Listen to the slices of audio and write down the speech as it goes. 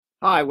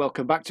Hi,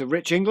 welcome back to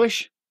Rich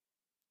English,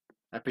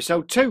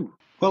 episode 2.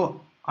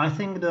 Well, I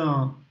think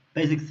the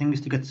basic thing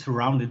is to get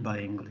surrounded by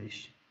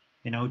English.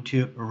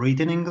 To read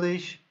in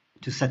English,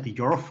 to set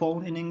your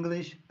phone in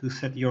English, to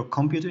set your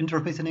computer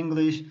interface in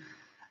English,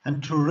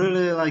 and to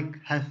really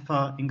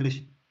have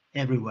English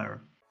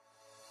everywhere.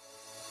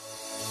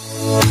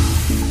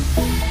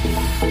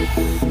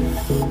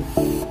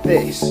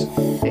 This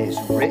is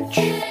Rich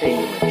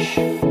English.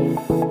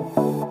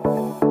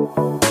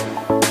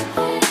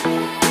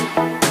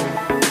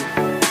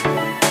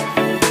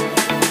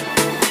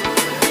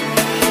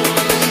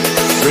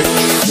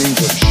 Rich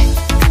English.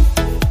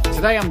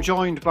 Today I'm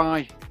joined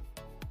by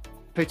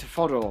Peter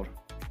Fodor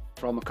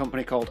from a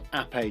company called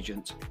App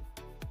Agent.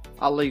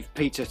 I'll leave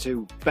Peter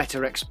to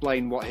better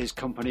explain what his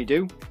company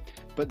do,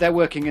 but they're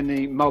working in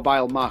the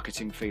mobile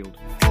marketing field.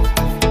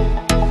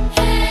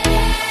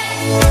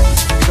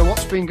 So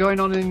what's been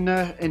going on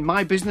in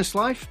my business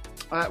life?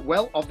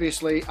 Well,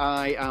 obviously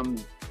I am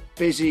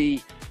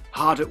busy,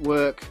 hard at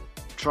work,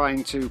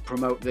 trying to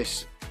promote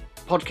this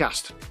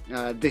podcast.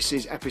 This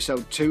is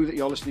episode 2 that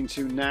you're listening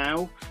to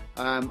now.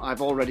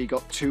 I've already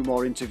got 2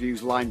 more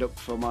interviews lined up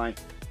for my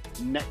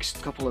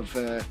next couple of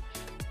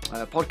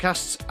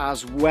podcasts,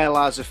 as well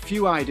as a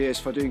few ideas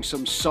for doing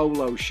some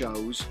solo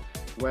shows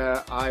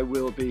where I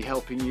will be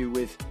helping you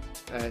with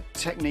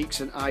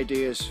techniques and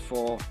ideas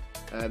for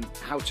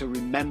how to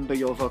remember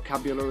your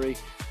vocabulary,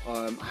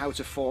 how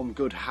to form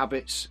good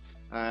habits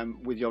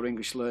with your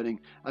English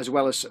learning, as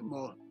well as some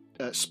more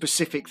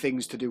specific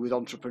things to do with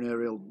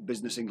entrepreneurial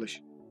business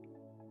English.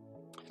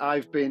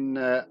 I've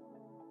been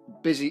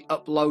busy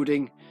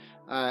uploading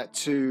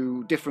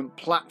to different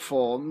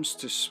platforms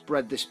to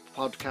spread this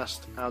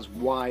podcast as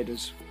wide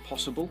as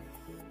possible.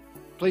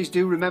 Please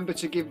do remember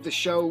to give the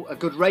show a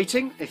good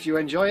rating if you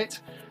enjoy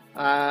it,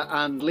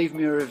 and leave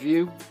me a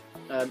review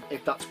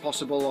if that's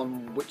possible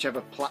on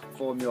whichever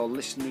platform you're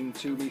listening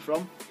to me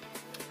from.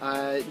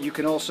 You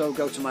can also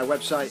go to my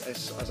website,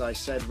 as I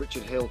said,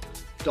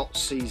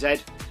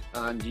 richardhill.cz,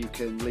 and you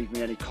can leave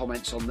me any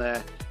comments on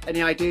there.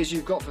 Any ideas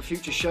you've got for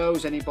future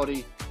shows,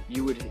 anybody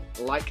you would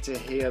like to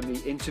hear me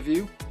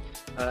interview,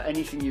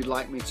 anything you'd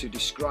like me to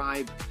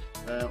describe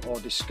or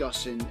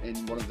discuss in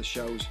one of the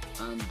shows,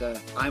 and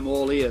I'm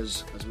all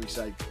ears, as we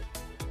say.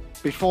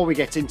 Before we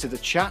get into the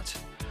chat,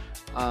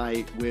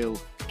 I will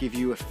give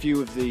you a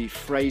few of the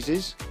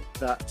phrases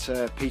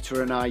that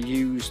Peter and I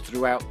use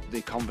throughout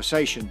the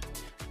conversation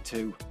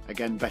to,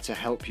 again, better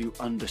help you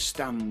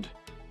understand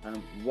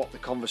what the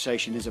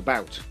conversation is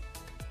about.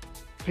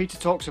 Peter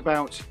talks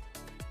about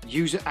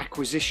user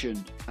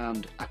acquisition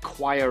and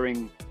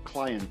acquiring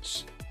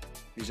clients.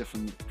 These are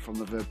from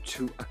the verb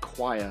to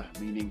acquire,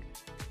 meaning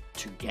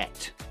to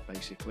get,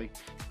 basically.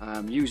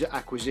 User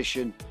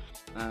acquisition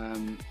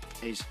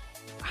is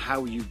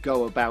how you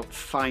go about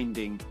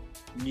finding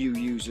new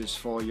users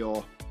for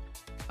your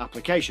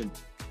application.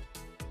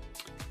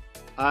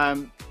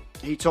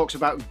 He talks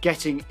about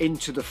getting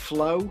into the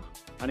flow,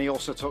 and he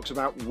also talks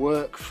about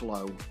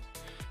workflow.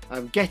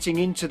 Getting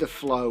into the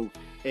flow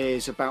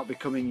is about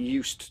becoming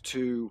used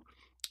to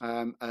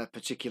a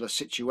particular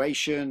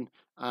situation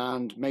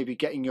and maybe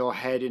getting your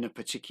head in a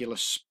particular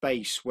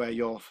space where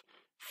you're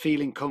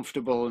feeling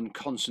comfortable and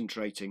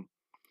concentrating.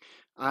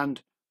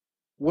 And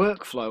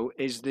workflow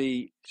is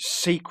the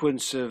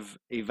sequence of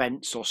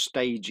events or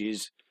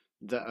stages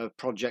that a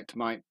project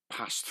might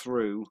pass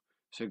through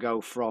to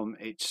go from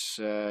its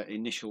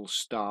initial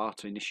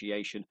start,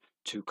 initiation,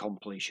 to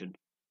completion.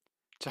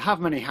 To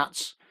have many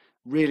hats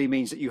really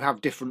means that you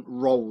have different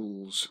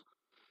roles.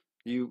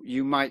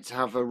 You might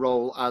have a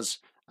role as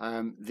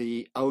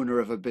the owner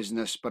of a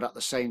business, but at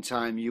the same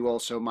time you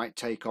also might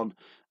take on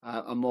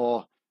a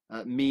more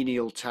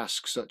menial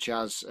task, such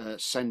as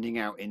sending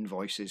out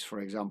invoices,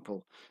 for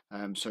example.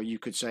 So you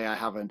could say I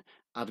have an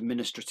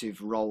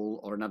administrative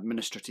role or an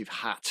administrative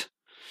hat,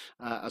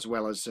 as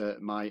well as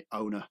my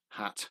owner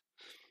hat.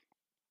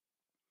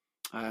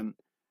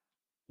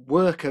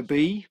 Worker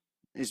bee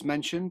is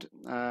mentioned,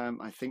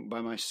 I think,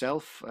 by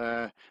myself,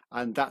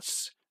 and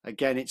that's,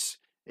 again, it's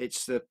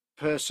the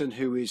person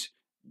who is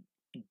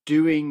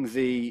doing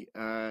the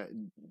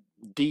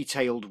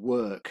detailed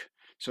work.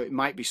 So it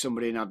might be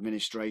somebody in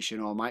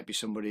administration or might be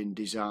somebody in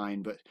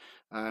design, but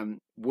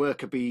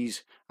worker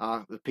bees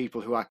are the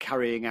people who are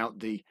carrying out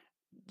the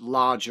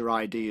larger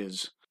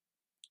ideas.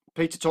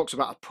 Peter talks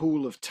about a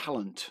pool of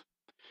talent.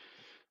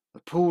 A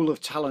pool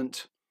of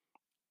talent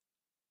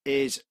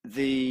is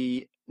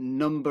the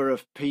number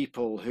of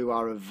people who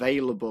are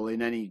available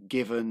in any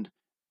given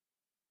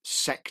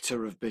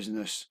sector of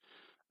business,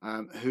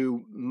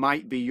 who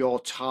might be your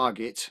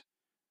target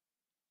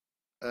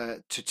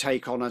to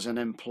take on as an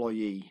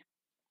employee.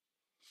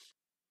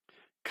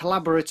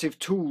 Collaborative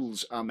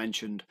tools are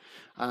mentioned,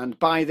 and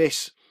by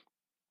this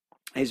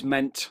is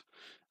meant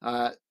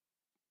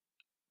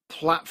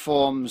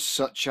platforms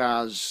such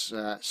as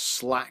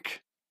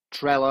Slack,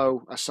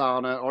 Trello,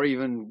 Asana, or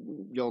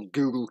even your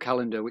Google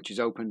Calendar, which is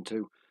open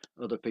to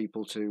other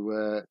people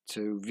to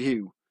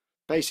view.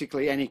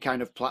 Basically, any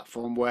kind of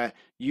platform where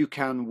you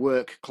can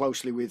work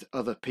closely with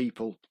other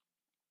people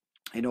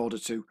in order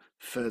to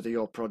further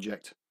your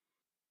project.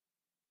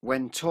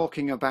 When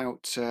talking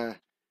about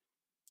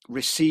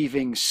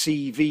receiving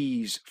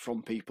CVs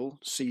from people,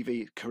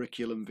 CV,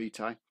 curriculum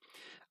vitae,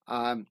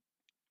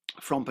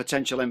 from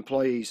potential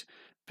employees,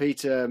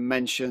 Peter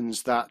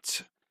mentions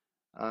that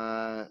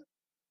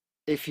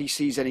if he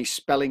sees any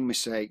spelling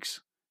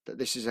mistakes, that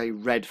this is a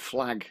red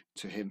flag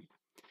to him.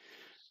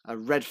 A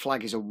red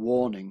flag is a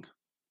warning.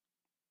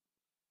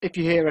 If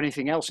you hear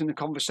anything else in the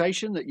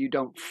conversation that you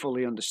don't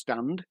fully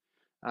understand,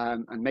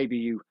 and maybe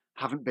you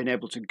haven't been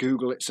able to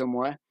Google it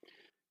somewhere,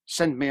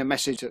 send me a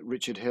message at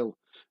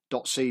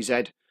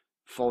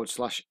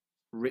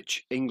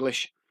richardhill.cz/Rich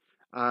English,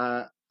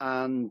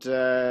 and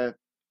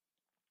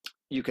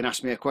you can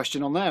ask me a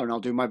question on there and I'll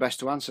do my best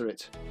to answer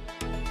it.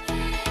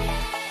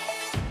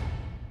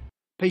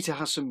 Peter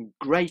has some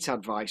great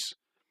advice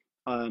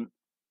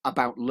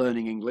about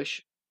learning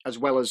English as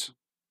well as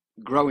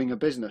growing a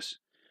business.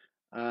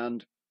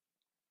 And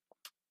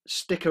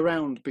stick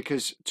around,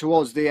 because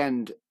towards the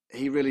end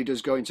he really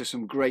does go into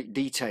some great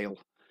detail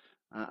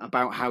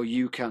about how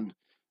you can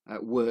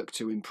work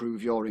to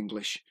improve your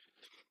English.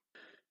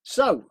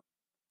 So,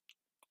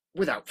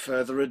 without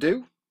further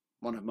ado,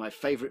 one of my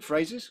favourite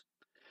phrases,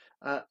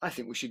 I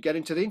think we should get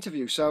into the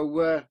interview.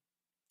 So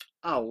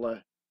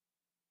I'll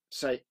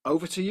say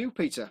over to you,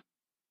 Peter.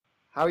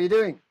 How are you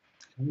doing?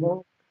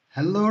 Hello.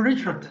 Hello,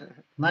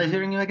 Richard. Nice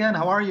hearing you again.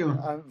 How are you?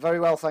 Very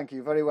well, thank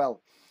you. Very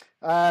well.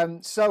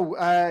 So,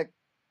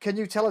 can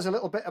you tell us a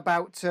little bit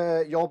about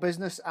your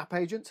business, App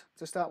Agent,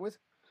 to start with?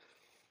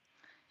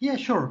 Yeah,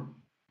 sure.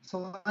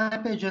 So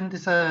App Agent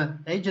is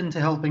an agency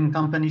helping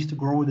companies to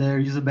grow their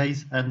user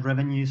base and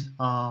revenues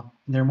in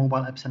their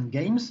mobile apps and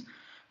games.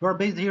 We're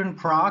based here in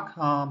Prague,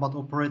 but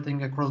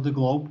operating across the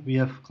globe. We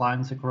have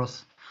clients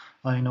across,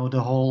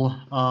 the whole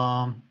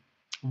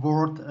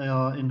world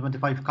in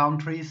 25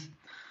 countries.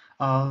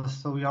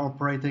 So we are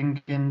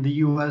operating in the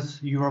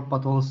US, Europe,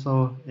 but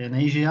also in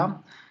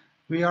Asia.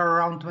 We are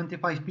around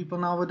 25 people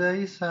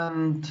nowadays,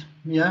 and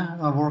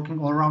working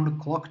all around the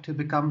clock to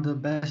become the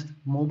best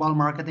mobile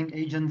marketing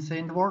agency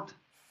in the world.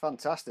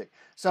 Fantastic.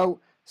 So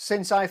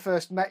since I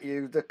first met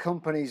you, the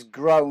company's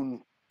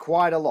grown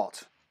quite a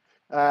lot.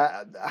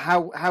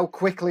 How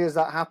quickly has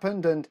that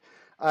happened? And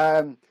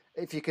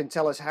if you can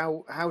tell us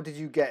how did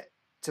you get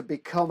to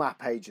become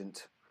App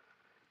Agent?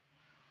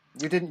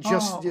 You didn't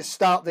just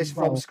start this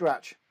from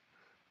scratch.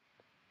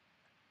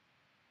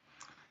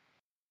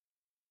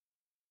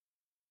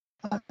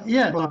 To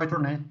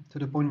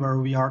the point where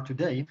we are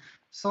today.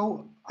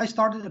 So I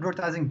started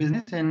advertising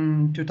business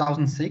in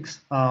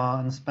 2006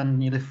 and spent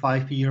nearly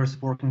 5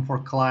 years working for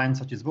clients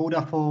such as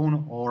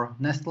Vodafone or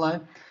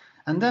Nestle.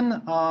 And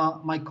then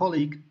my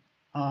colleague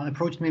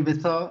approached me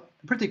with a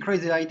pretty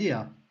crazy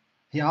idea.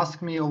 He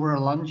asked me over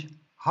lunch,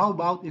 how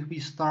about if we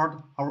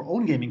start our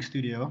own gaming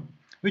studio?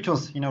 Which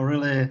was,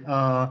 really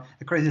a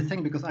crazy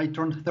thing because I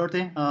turned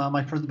 30.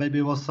 My first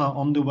baby was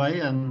on the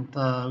way, and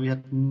we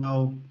had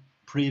no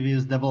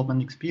previous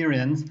development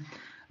experience.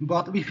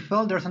 But we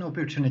felt there's an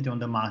opportunity on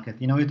the market.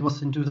 It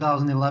was in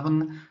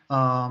 2011,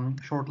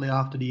 shortly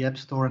after the App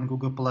Store and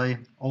Google Play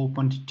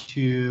opened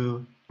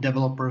to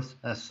developers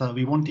as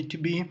we wanted to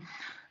be.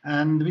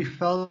 And we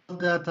felt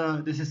that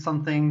this is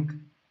something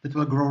that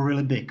will grow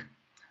really big.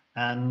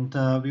 And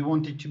we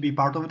wanted to be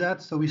part of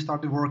that, so we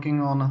started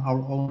working on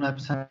our own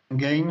apps and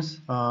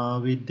games.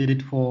 We did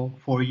it for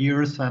 4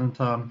 years and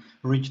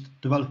reached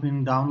 12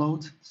 million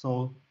downloads,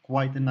 so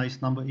quite a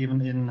nice number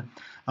even in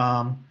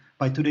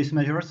by today's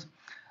measures.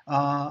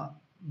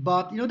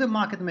 But the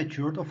market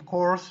matured, of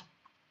course.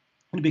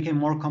 It became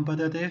more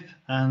competitive,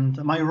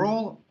 and my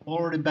role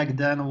already back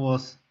then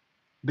was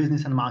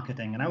business and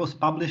marketing, and I was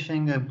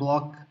publishing a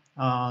blog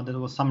that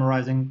was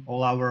summarizing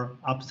all our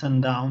ups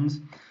and downs.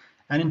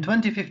 And in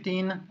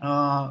 2015,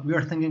 we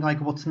were thinking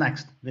like, what's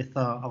next with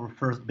our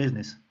first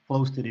business,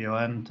 Flow Studio.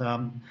 And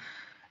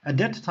at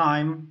that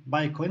time,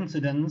 by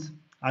coincidence,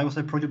 I was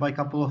approached by a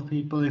couple of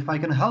people if I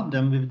can help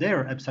them with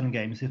their apps and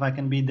games, if I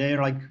can be their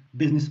like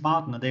business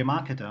partner, their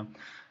marketer.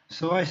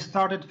 So I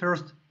started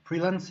first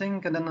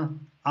freelancing, and then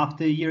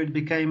after a year, it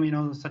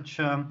became such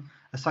a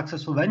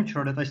successful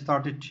venture that I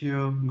started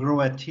to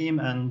grow a team.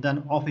 And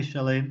then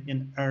officially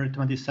in early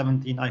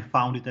 2017, I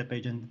founded App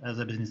Agent as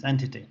a business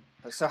entity.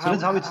 So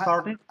that's how it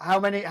started. How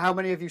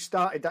many of you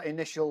started that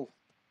initial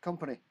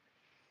company?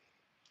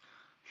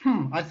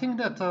 I think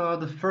that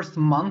the first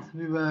month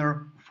we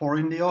were 4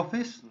 in the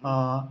office,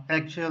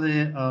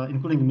 actually,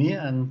 including me.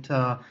 And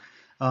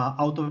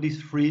out of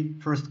these 3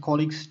 first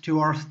colleagues, 2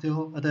 are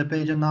still at App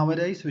Agent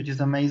nowadays, which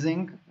is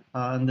amazing.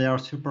 And they are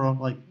super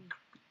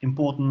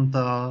important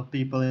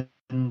people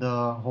in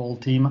the whole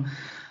team.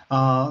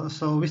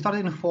 So we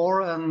started in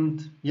 4,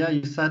 and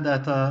you said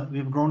that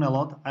we've grown a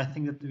lot. I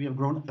think that we have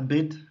grown a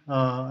bit.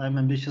 I'm an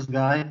ambitious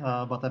guy,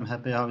 but I'm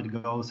happy how it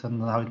goes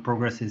and how it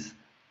progresses.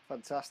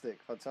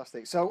 Fantastic.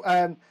 So,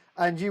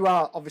 and you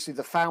are obviously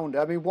the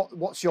founder. I mean,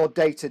 what's your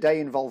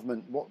day-to-day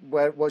involvement?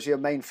 Where was your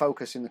main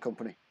focus in the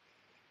company?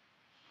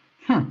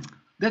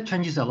 That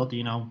changes a lot,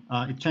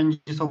 it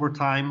changes over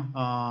time.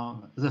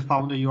 As a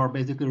founder, you are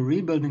basically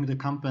rebuilding the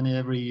company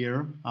every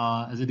year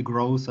as it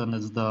grows and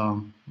as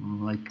the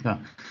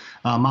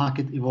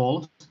market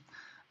evolves.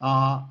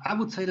 I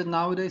would say that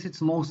nowadays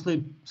it's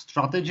mostly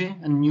strategy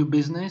and new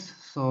business.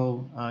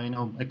 So,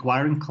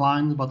 acquiring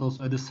clients, but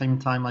also at the same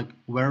time, like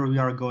where we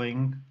are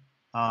going,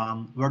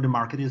 where the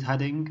market is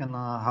heading, and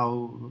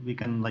how we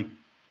can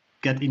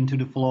get into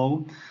the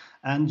flow.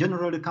 And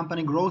generally,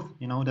 company growth,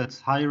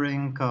 that's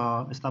hiring,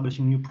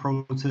 establishing new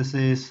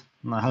processes,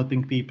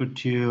 helping people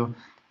to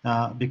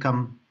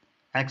become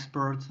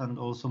experts and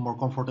also more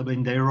comfortable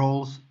in their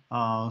roles.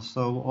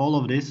 So all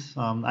of this,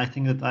 I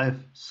think that I have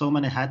so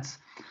many hats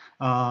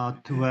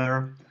to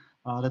wear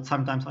that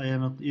sometimes I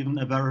am not even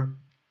aware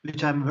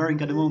which I'm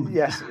wearing at the moment.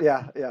 Yes,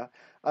 yeah, yeah.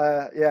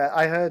 Yeah,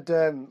 I heard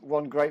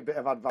one great bit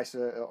of advice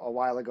a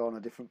while ago on a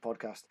different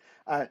podcast.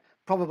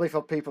 Probably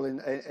for people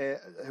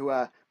who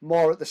are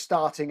more at the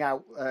starting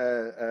out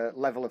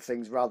level of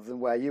things rather than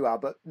where you are,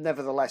 but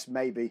nevertheless,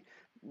 maybe.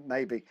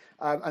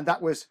 And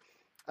that was,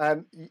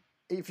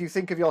 if you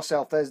think of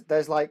yourself,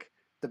 there's like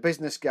the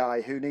business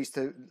guy who needs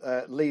to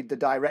lead the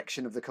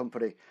direction of the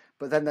company,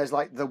 but then there's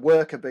like the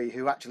worker bee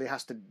who actually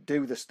has to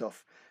do the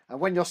stuff. And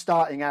when you're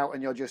starting out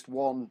and you're just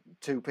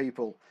 1-2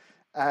 people,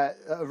 a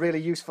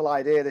really useful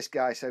idea this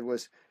guy said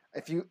was,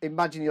 if you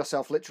imagine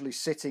yourself literally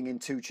sitting in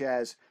 2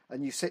 chairs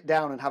and you sit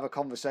down and have a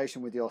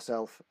conversation with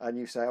yourself and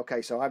you say,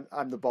 okay, so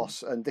I'm the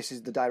boss and this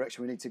is the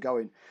direction we need to go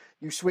in.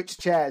 You switch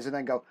chairs and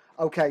then go,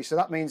 okay, so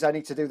that means I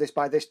need to do this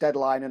by this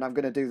deadline and I'm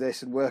going to do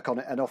this and work on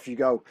it, and off you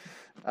go.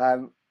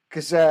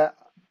 Because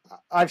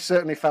I've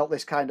certainly felt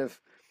this kind of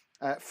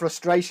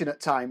frustration at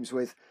times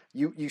with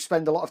you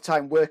spend a lot of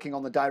time working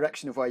on the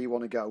direction of where you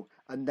want to go,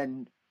 and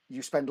then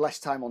you spend less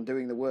time on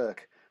doing the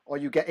work, or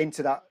you get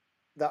into that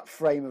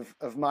frame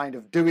of mind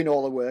of doing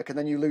all the work, and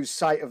then you lose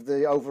sight of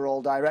the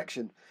overall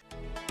direction.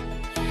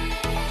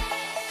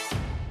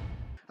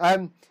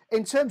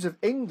 In terms of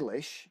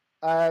English,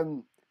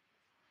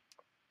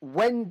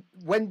 when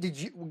did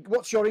you?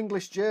 What's your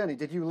English journey?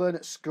 Did you learn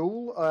at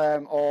school,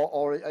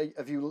 or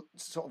have you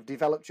sort of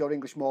developed your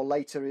English more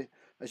later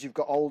as you've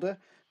got older?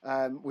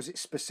 Was it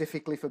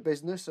specifically for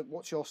business?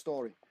 What's your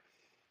story?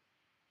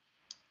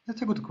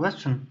 That's a good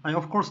question. I,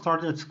 of course,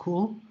 started at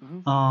school,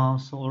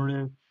 so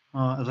already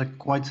as a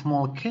quite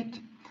small kid.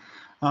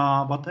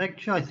 But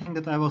actually, I think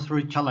that I was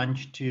really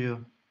challenged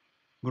to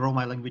grow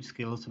my language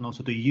skills and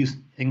also to use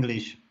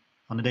English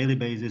on a daily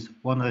basis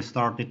when I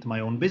started my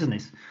own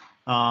business.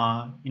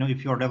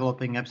 If you're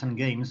developing apps and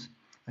games,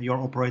 you're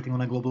operating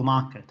on a global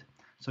market.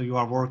 So you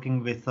are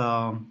working with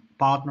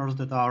partners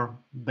that are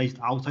based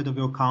outside of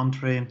your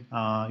country.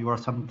 You are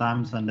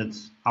sometimes, and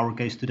that's our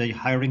case today,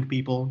 hiring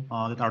people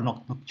that are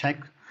not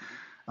Czech.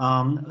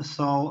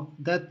 So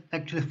that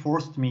actually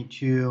forced me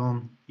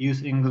to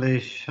use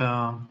English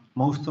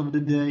most of the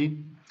day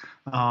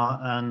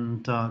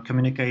and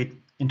communicate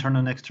internally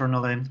and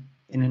externally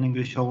in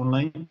English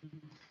only.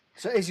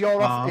 So is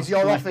your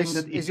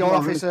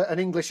office an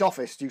English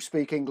office? Do you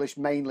speak English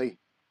mainly?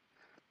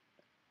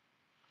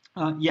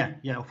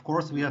 Yeah, of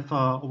course. We have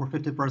over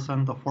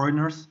 50% of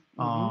foreigners.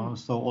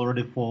 So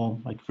already for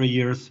 3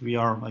 years, we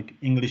are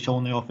English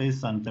only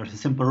office, and there's a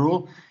simple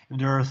rule. If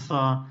there's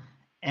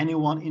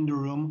anyone in the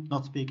room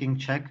not speaking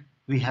Czech,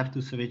 we have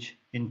to switch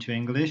into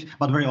English.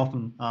 But very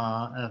often,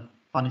 a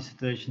funny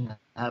situation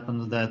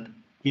happens that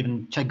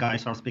even Czech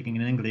guys are speaking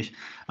in English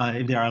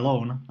if they are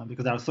alone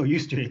because they are so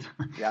used to it.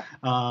 Yeah.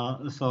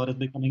 So that's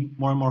becoming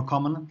more and more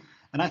common.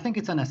 And I think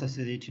it's a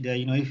necessity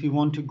today. If you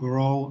want to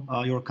grow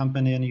your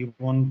company and you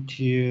want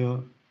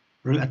to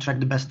really attract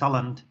the best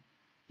talent,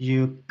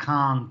 you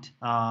can't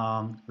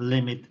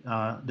limit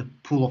the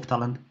pool of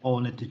talent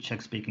only to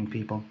Czech-speaking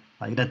people.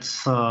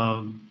 That's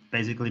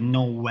basically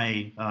no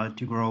way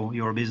to grow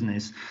your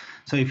business.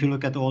 So if you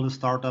look at all the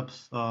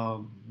startups,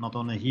 not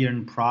only here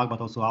in Prague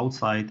but also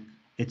outside,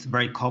 it's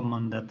very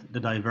common that the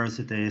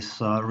diversity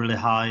is really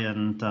high,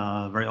 and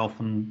very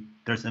often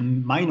there's a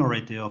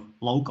minority of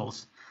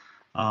locals.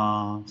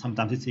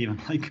 Sometimes it's even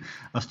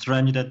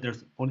strange that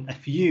there's only a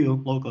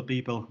few local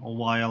people,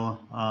 while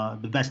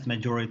the vast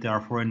majority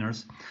are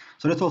foreigners.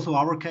 So that's also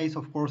our case.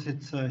 Of course,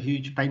 it's a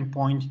huge pain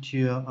point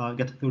to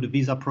get through the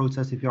visa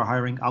process if you're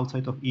hiring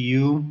outside of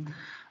EU.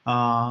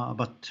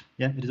 But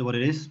yeah, it is what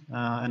it is,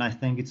 and I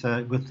think it's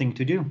a good thing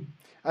to do.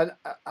 And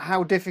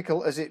how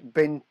difficult has it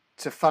been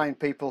to find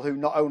people who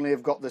not only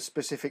have got the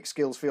specific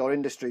skills for your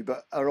industry,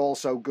 but are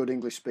also good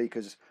English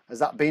speakers? Has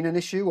that been an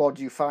issue, or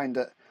do you find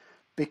that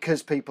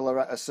because people are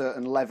at a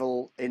certain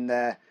level in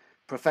their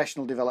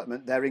professional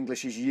development, their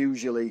English is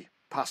usually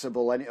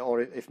passable,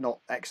 or if not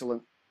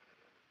excellent?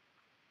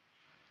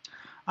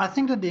 I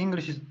think that the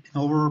English is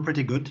overall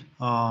pretty good,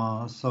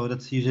 so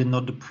that's usually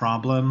not the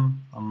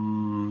problem.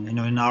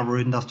 In our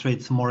industry,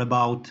 it's more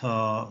about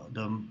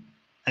the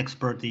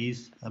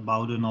expertise,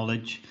 about the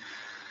knowledge.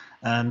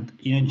 And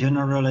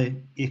generally,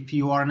 if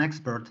you are an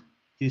expert,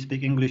 you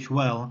speak English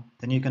well,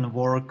 then you can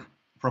work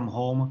from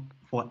home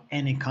for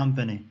any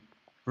company.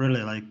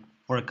 Really,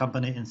 for a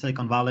company in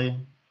Silicon Valley,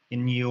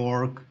 in New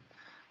York,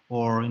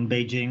 or in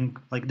Beijing.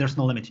 Like there's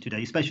no limit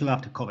today, especially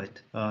after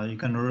COVID. You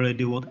can really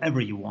do whatever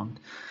you want.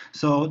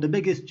 So the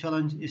biggest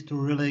challenge is to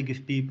really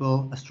give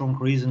people a strong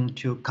reason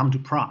to come to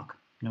Prague.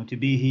 To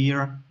be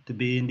here, to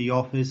be in the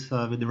office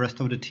with the rest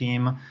of the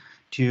team,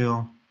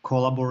 to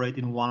collaborate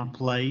in one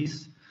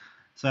place.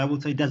 So I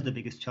would say that's the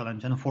biggest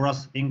challenge. And for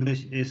us,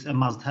 English is a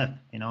must-have.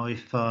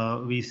 If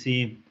we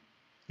see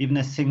even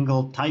a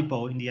single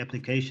typo in the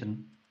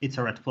application, it's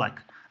a red flag.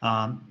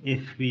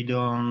 If we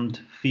don't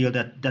feel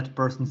that that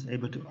person is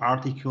able to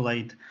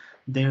articulate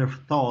their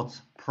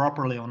thoughts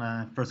properly on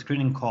a first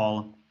screening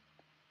call,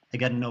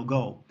 again, no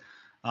go.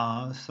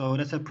 So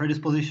that's a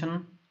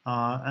predisposition.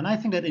 And I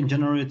think that in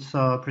general, it's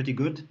pretty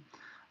good.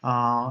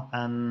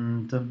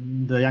 And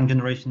the young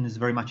generation is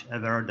very much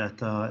aware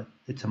that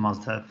it's a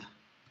must-have.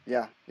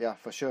 Yeah,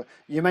 for sure.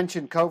 You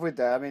mentioned COVID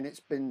there. I mean, it's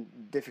been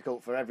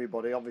difficult for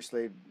everybody,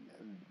 obviously,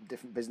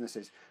 different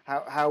businesses.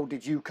 How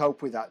did you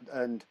cope with that?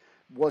 And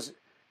was,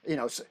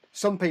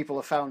 some people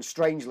have found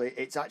strangely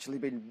it's actually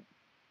been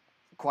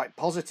quite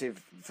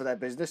positive for their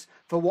business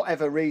for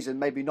whatever reason,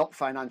 maybe not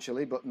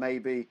financially, but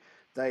maybe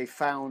they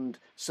found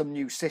some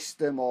new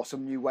system or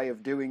some new way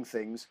of doing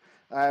things.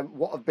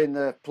 What have been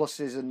the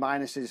pluses and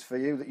minuses for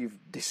you that you've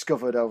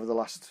discovered over the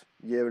last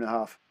year and a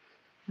half?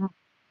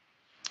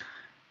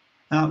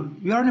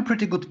 We are in a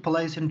pretty good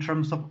place in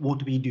terms of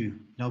what we do.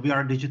 We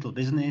are a digital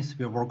business.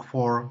 We work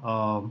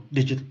for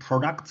digital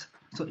products.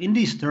 So in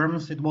these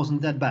terms, it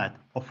wasn't that bad.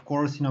 Of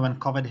course, when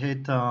COVID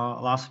hit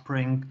last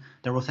spring,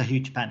 there was a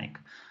huge panic.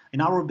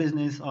 In our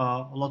business,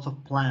 lots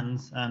of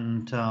plans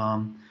and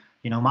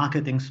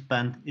marketing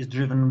spend is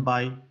driven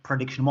by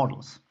prediction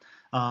models.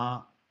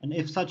 And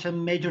if such a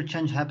major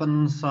change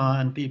happens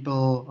and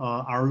people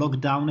are locked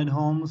down at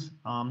homes,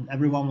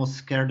 everyone was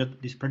scared that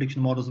these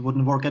prediction models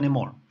wouldn't work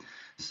anymore.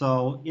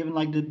 So even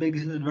like the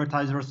biggest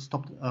advertisers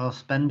stopped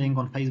spending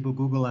on Facebook,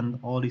 Google, and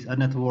all these ad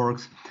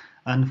networks.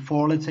 And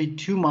for, let's say,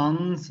 2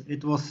 months,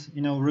 it was,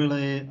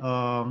 really,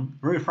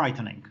 very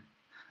frightening.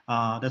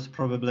 That's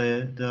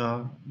probably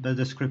the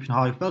description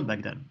how I felt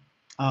back then.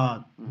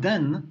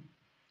 Then,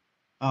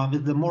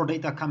 with the more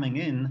data coming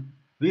in,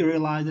 we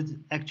realized it's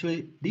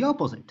actually the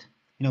opposite.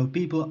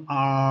 People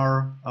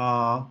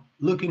are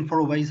looking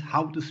for ways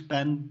how to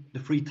spend the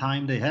free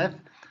time they have,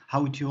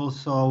 how to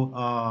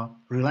also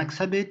relax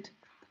a bit,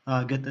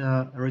 get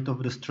rid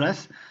of the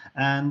stress.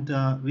 And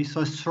we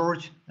saw a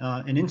surge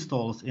in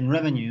installs, in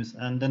revenues,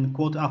 and then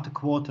quarter after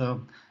quarter,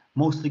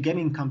 mostly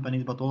gaming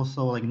companies, but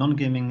also like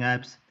non-gaming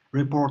apps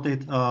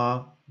reported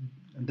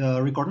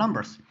the record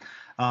numbers.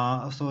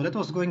 So that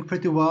was going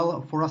pretty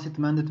well. For us, it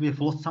meant that we've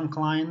lost some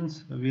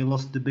clients. We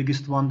lost the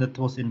biggest one that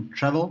was in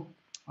travel.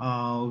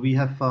 We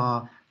have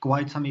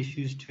quite some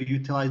issues to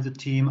utilize the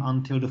team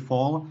until the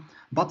fall.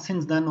 But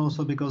since then,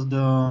 also because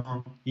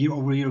the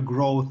year-over-year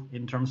growth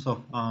in terms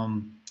of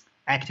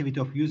activity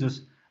of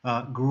users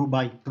grew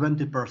by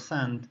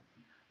 20%,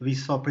 we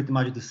saw pretty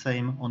much the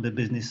same on the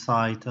business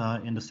side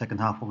in the second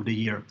half of the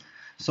year.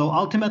 So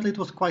ultimately, it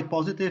was quite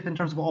positive in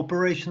terms of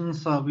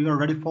operations. We were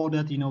ready for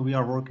that. We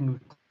are working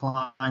with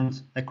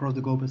clients across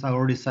the globe, as I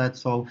already said.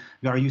 So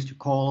we are used to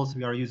calls.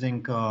 We are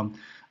using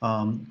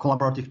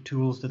collaborative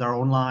tools that are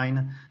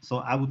online. So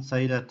I would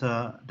say that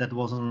that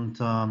wasn't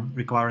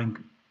requiring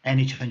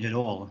any change at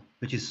all,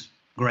 which is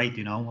great.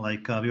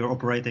 Like we were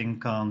operating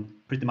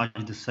pretty much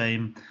the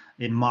same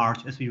in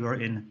March as we were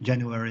in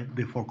January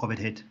before COVID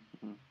hit.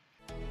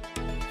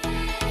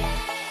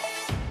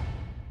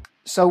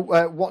 So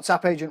what's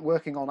App Agent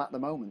working on at the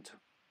moment?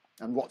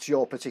 And what's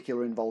your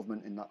particular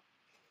involvement in that?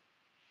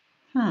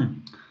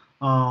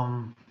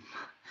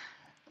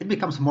 It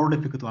becomes more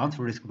difficult to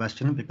answer this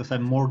question because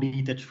I'm more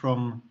detached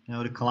from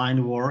the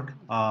client work.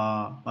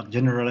 But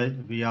generally,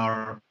 we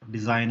are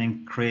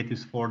designing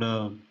creatives for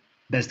the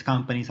best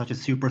companies such as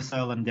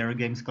Supercell and their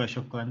games Clash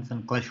of Clans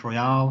and Clash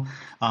Royale.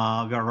 We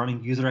are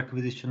running user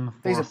acquisition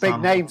for These are big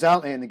names,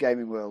 aren't they, in the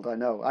gaming world? I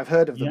know. I've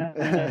heard of them.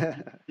 Yeah,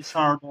 these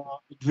are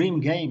the dream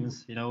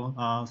games.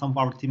 Some of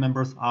our team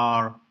members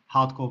are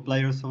hardcore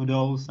players of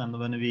those, and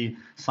when we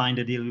signed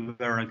the deal, we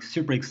were like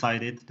super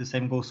excited. The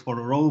same goes for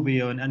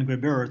Rovio and Angry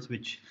Birds,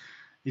 which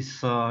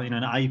is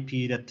an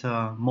IP that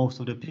most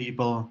of the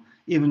people,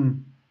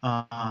 even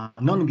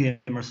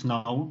non-gamers,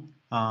 know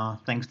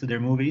thanks to their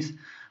movies.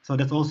 So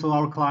that's also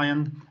our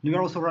client. We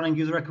are also running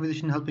user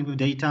acquisition, helping with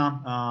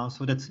data.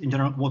 So that's in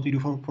general what we do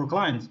for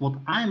clients. What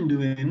I'm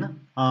doing,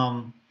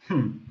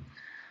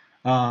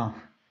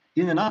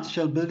 in a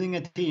nutshell, building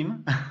a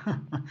team,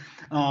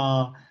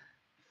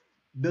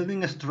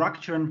 building a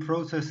structure and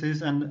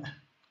processes, and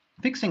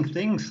fixing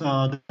things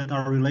that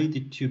are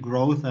related to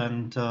growth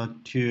and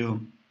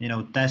to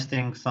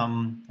testing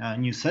some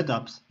new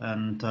setups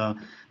and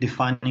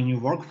defining new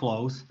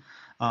workflows,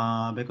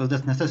 because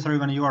that's necessary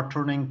when you are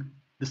turning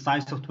the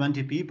size of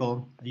 20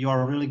 people. You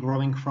are really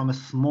growing from a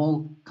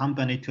small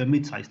company to a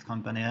mid-sized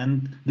company,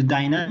 and the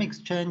dynamics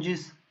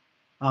changes.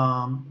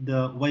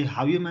 The way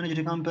how you manage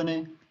the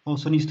company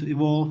also needs to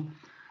evolve.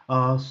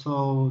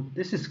 So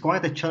this is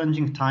quite a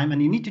challenging time,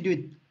 and you need to do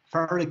it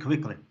fairly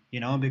quickly,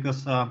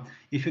 because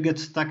if you get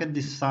stuck at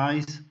this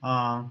size,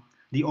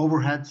 the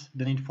overheads,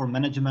 the need for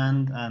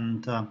management,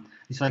 and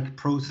it's like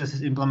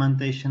processes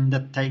implementation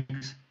that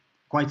takes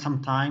quite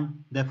some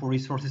time, therefore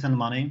resources and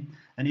money.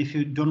 And if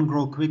you don't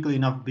grow quickly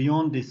enough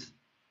beyond this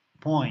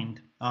point,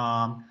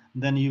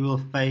 then you will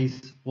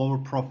face lower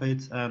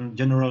profits, and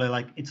generally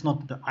like it's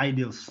not the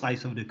ideal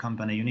size of the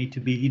company. You need to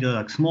be either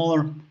like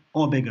smaller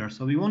or bigger.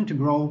 So we want to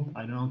grow,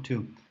 I don't know,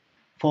 to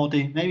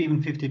 40, maybe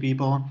even 50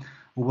 people,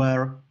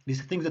 where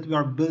these things that we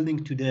are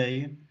building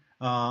today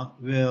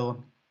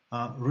will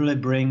really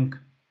bring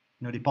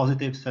the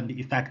positives and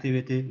the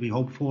effectivity we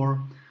hope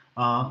for.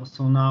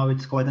 So now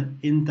it's quite an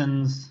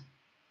intense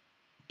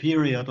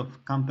period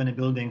of company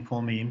building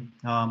for me,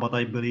 but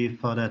I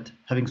believe that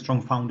having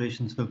strong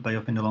foundations will pay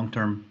off in the long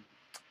term.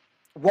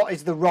 What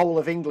is the role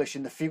of English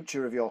in the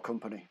future of your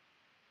company?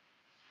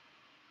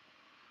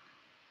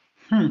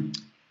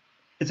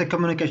 It's a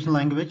communication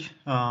language,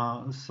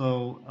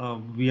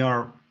 so we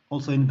are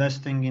also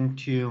investing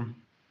into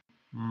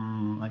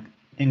like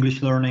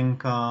English learning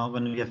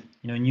when we have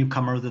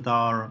newcomers that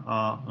are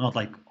not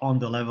like on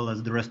the level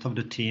as the rest of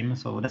the team.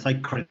 So that's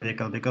like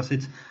critical, because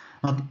it's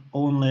not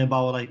only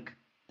about like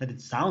that it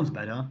sounds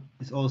better,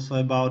 it's also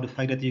about the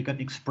fact that you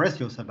can express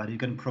yourself better, you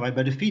can provide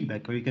better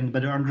feedback, or you can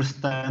better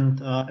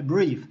understand a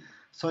brief.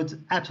 So it's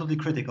absolutely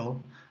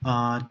critical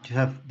to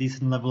have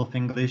decent level of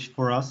English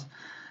for us.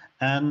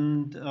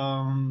 And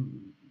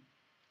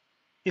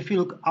if you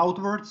look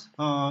outwards,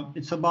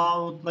 it's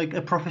about like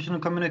a professional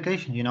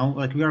communication.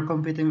 Like we are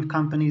competing with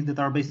companies that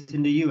are based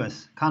in the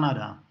US,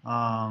 Canada,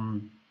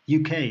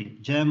 UK,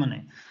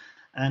 Germany,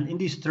 and in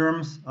these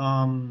terms,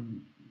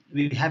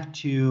 we have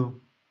to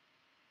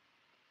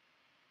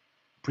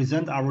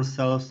present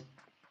ourselves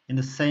in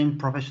the same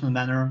professional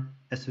manner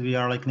as we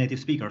are like native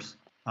speakers.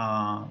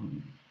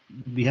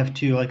 We have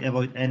to like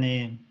avoid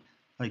any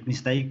like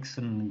mistakes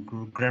and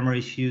grammar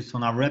issues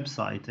on our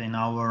website, in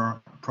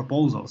our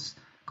proposals,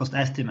 cost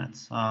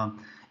estimates,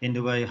 in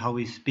the way how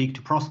we speak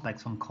to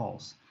prospects on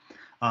calls.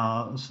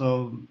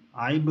 So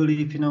I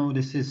believe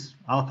this is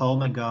alpha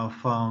omega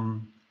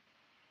of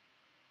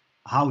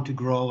how to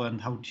grow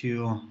and how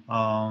to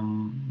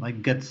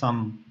like get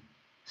some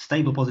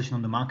stable position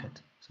on the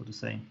market, so to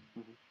say.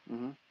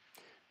 Mm-hmm.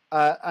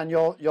 And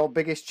your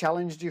biggest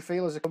challenge, do you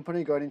feel, as a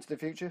company going into the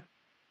future?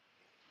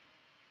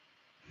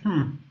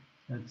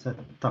 That's a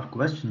tough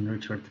question,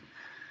 Richard.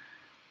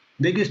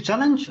 Biggest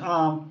challenge,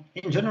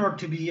 in general,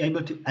 to be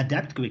able to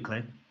adapt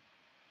quickly.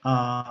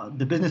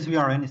 The business we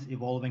are in is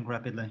evolving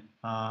rapidly.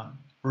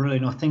 Really,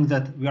 things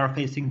that we are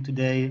facing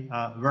today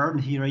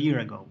weren't here a year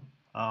ago.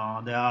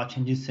 There are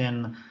changes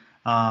in,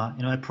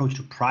 approach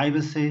to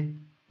privacy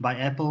by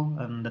Apple,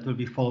 and that will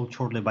be followed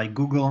shortly by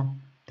Google.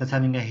 That's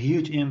having a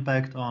huge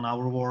impact on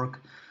our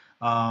work.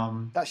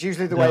 That's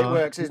usually the way it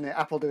works, isn't it?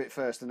 Apple do it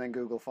first, and then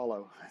Google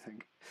follow, I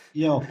think.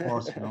 Yeah, of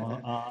course.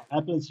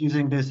 Apple is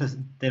using this as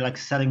their like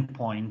selling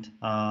point.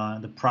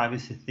 The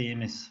privacy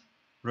theme is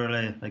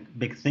really like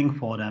big thing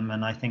for them,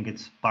 and I think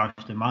it's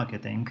partially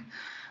marketing.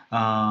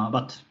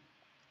 But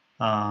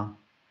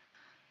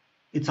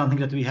it's something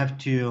that we have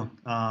to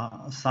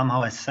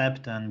somehow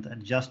accept and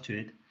adjust to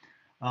it.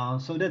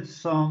 So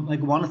that's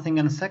like one thing,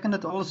 and second,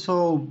 that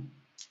also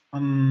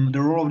the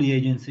role of the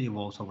agency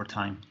evolves over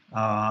time.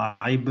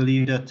 I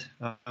believe that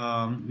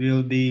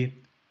will be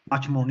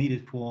much more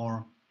needed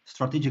for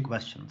strategic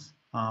questions,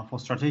 for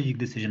strategic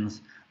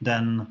decisions,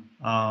 than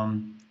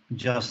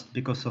just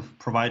because of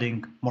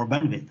providing more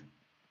bandwidth,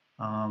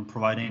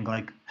 providing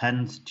like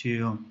hands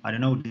to, I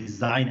don't know,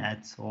 design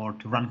ads or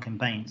to run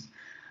campaigns.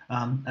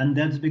 And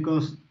that's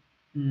because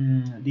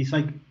these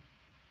like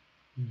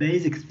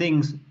basic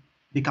things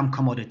become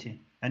commodity.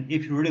 And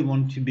if you really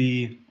want to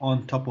be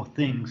on top of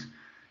things,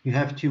 you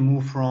have to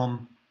move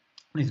from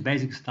this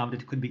basic stuff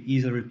that could be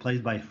easily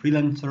replaced by a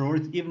freelancer, or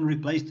it's even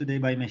replaced today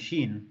by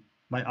machine,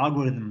 by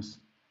algorithms,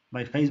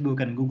 by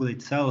Facebook and Google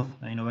itself,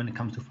 when it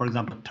comes to, for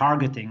example,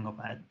 targeting of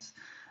ads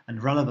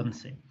and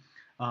relevancy.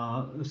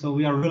 So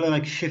we are really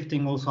like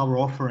shifting also our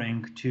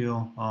offering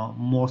to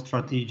more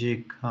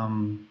strategic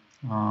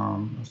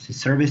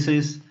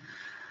services,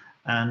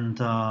 and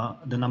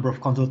the number of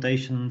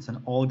consultations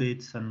and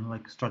audits and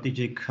like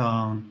strategic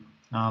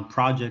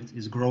projects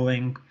is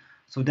growing.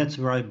 So that's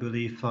where I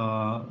believe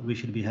we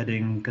should be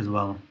heading as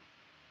well.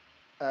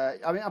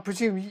 I mean, I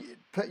presume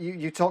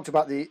you talked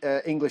about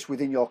the English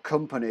within your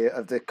company,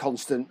 of the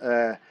constant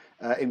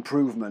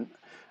improvement.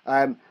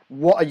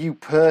 What are you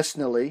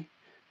personally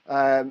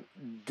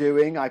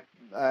doing?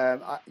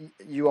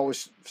 You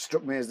always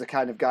struck me as the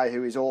kind of guy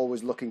who is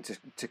always looking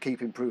to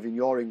keep improving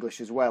your English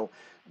as well.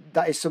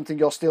 That is something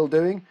you're still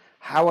doing.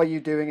 How are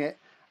you doing it?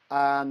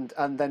 And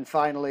then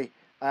finally,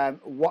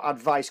 what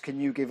advice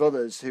can you give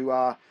others who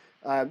are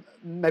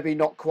maybe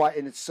not quite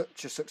in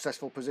such a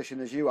successful position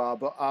as you are,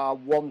 but are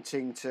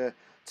wanting to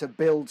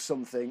build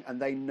something,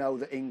 and they know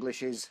that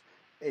English is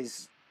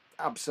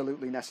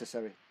absolutely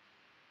necessary?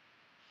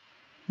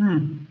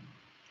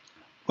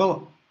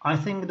 Well, I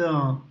think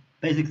the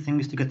basic thing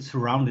is to get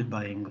surrounded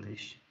by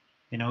English,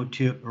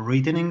 to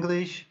read in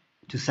English,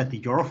 to set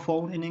your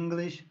phone in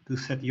English, to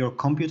set your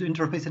computer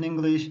interface in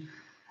English,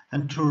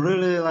 and to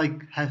really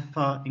like have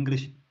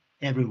English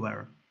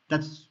everywhere.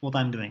 That's what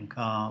I'm doing.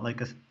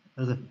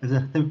 As a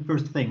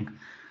first thing.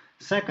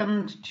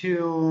 Second,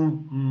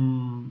 to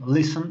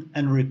listen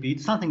and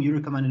repeat. Something you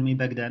recommended me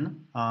back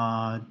then,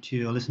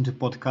 to listen to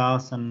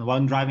podcasts, and while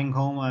I'm driving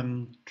home,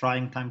 I'm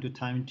trying time to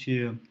time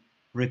to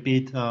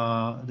repeat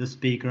the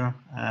speaker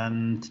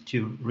and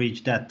to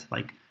reach that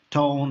like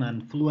tone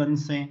and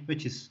fluency,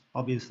 which is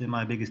obviously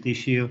my biggest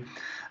issue.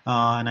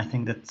 And I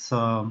think that's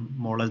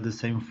more or less the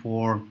same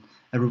for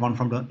everyone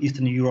from the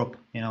Eastern Europe,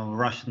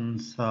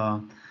 Russians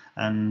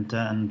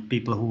and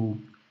people who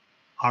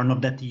are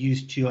not that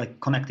used to like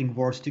connecting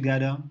words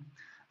together.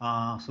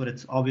 So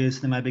that's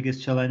obviously my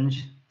biggest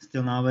challenge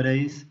still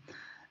nowadays.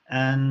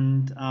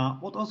 And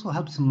what also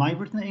helps my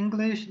written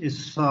English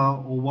is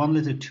one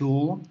little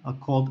tool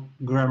called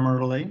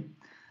Grammarly.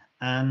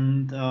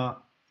 And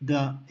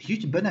the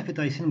huge benefit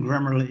I see in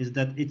Grammarly is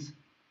that it's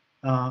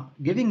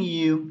giving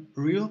you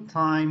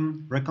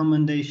real-time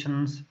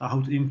recommendations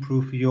how to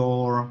improve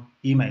your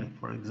email,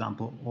 for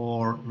example,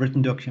 or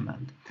written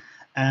document.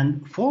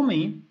 And for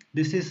me,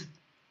 this is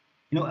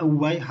a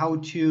way how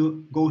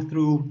to go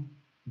through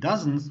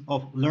dozens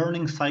of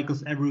learning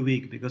cycles every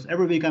week, because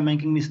every week I'm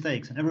making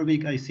mistakes, and every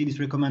week I see these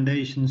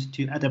recommendations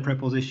to add a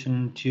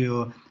preposition,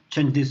 to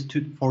change this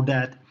for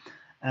that,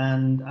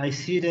 and I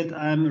see that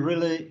I'm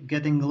really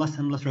getting less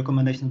and less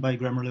recommendations by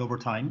Grammarly over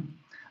time.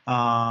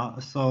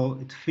 So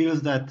it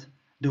feels that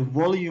the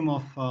volume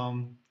of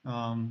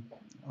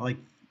like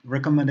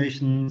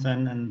recommendations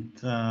and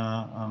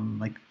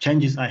like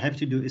changes I have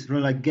to do is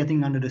really like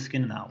getting under the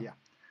skin now. Yeah.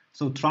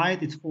 So try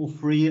it. It's for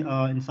free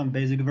in some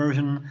basic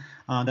version.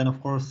 Then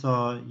of course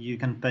you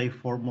can pay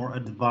for more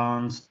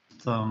advanced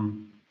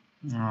version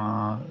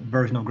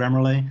of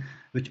Grammarly,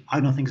 which I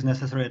don't think is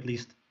necessary, at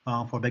least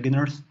for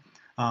beginners.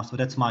 So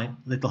that's my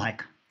little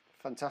hack.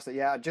 Fantastic.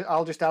 Yeah,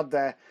 I'll just add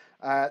there.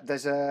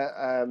 There's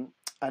an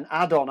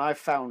add-on I've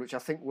found which I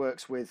think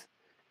works with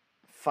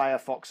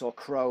Firefox or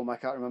Chrome. I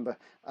can't remember.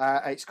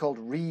 It's called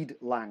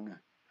ReadLang,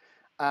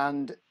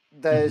 and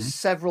there's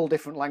several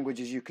different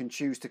languages you can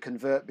choose to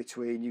convert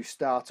between. You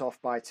start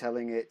off by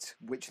telling it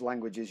which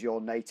language is your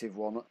native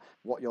one,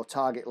 what your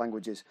target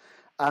language is,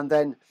 and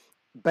then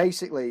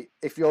basically,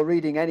 if you're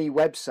reading any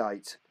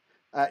website,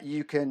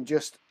 you can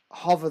just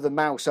hover the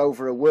mouse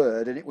over a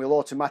word and it will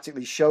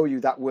automatically show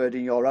you that word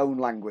in your own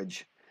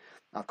language.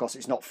 Of course,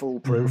 it's not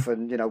foolproof,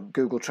 and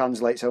Google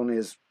Translate's only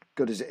as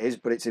good as it is,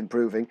 but it's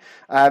improving.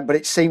 But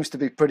it seems to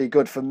be pretty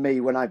good for me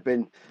when I've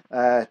been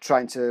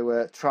trying to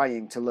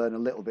learn a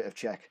little bit of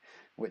Czech,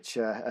 which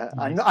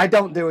nice. I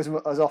don't do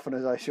as often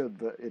as I should.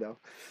 But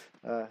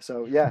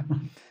so yeah.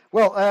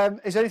 Well,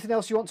 is there anything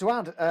else you want to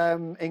add,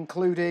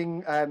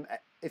 including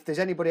if there's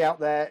anybody out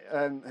there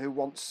who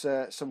wants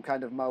some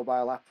kind of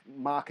mobile app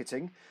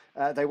marketing,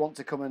 they want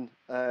to come and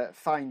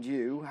find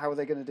you, how are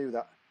they going to do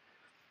that?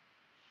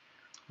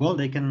 Well,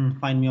 they can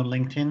find me on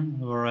LinkedIn,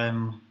 where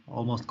I'm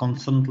almost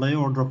constantly,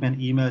 or drop me an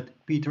email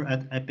at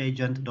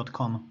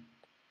peter@appagent.com.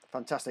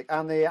 Fantastic.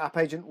 And the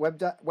AppAgent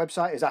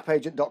website is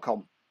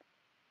appagent.com.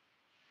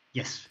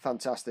 Yes.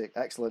 Fantastic.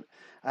 Excellent.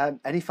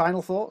 Any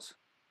final thoughts?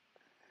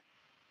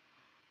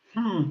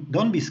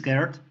 Don't be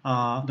scared.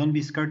 Don't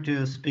be scared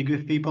to speak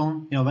with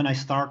people. When I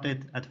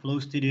started at Flow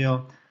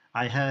Studio,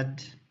 I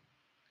had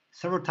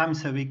several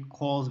times a week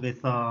calls with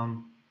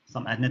some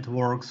ad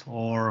networks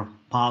or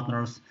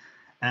partners.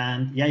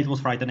 And yeah, it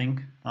was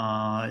frightening.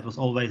 It was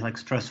always like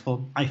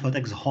stressful. I felt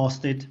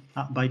exhausted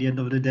by the end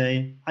of the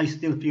day. I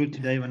still feel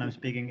today when I'm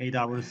speaking 8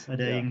 hours a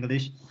day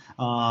English.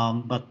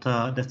 But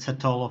that's a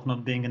toll of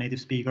not being a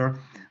native speaker.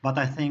 But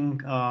I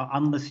think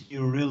unless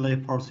you really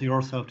force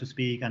yourself to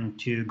speak and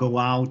to go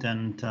out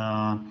and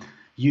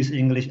use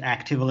English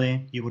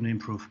actively, you wouldn't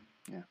improve.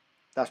 Yeah,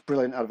 that's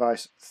brilliant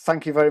advice.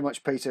 Thank you very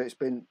much, Peter. It's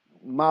been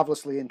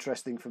marvelously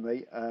interesting for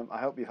me. I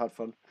hope you've had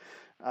fun.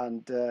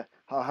 And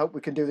I hope we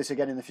can do this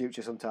again in the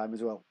future sometime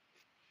as well.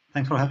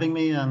 Thanks for having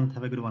me, and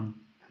have a good one.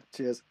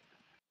 Cheers.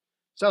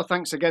 So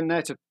thanks again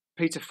there to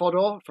Peter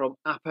Fodor from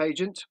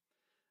AppAgent.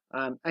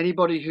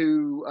 Anybody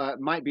who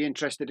might be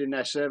interested in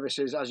their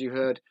services, as you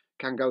heard,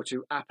 can go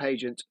to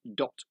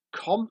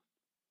appagent.com.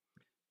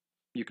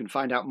 You can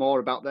find out more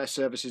about their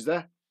services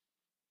there.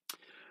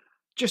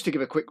 Just to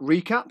give a quick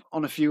recap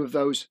on a few of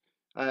those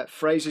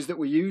phrases that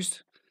were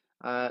used,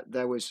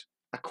 there was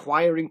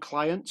acquiring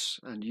clients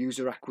and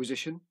user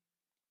acquisition,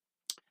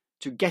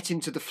 to get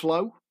into the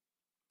flow,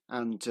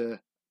 and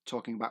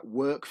talking about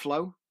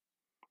workflow,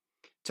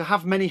 to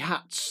have many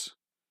hats,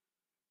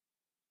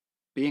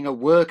 being a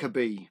worker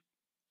bee,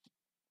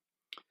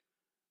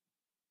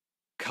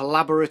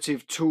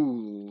 collaborative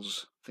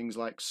tools, things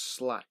like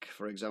Slack,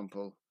 for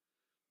example,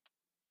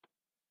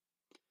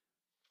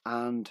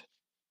 and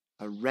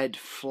a red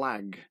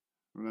flag.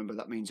 Remember,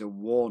 that means a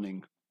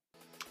warning.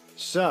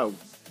 So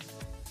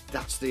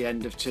that's the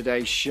end of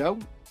today's show.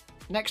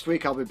 Next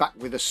week I'll be back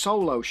with a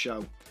solo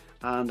show,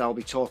 and I'll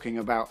be talking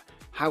about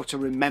how to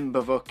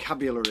remember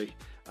vocabulary,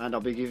 and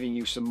I'll be giving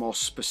you some more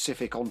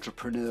specific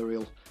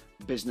entrepreneurial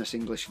business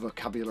English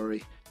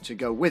vocabulary to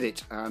go with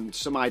it, and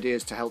some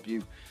ideas to help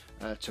you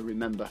to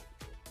remember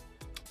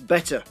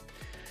better.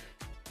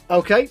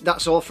 Okay,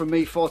 that's all from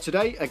me for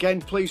today.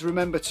 Again, please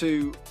remember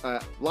to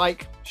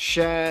like,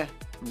 share,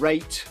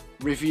 rate,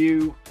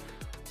 review,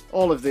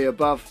 all of the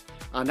above,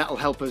 and that'll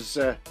help us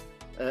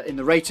in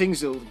the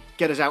ratings. It'll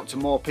get us out to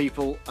more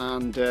people,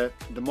 and the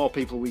more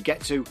people we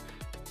get to,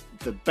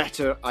 the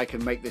better I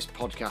can make this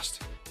podcast,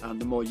 and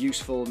the more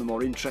useful and the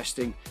more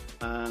interesting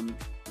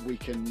we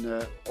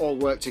can all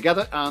work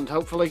together and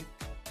hopefully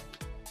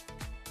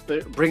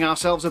bring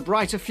ourselves a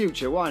brighter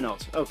future. Why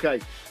not?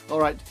 Okay, all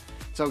right.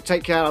 So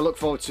take care. I look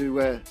forward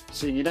to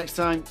seeing you next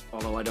time,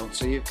 although I don't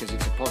see you because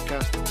it's a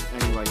podcast.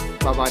 Anyway,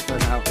 bye-bye for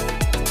now.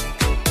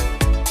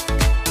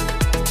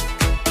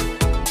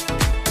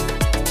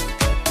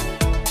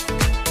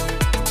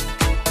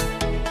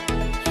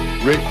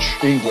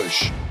 Rich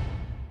English.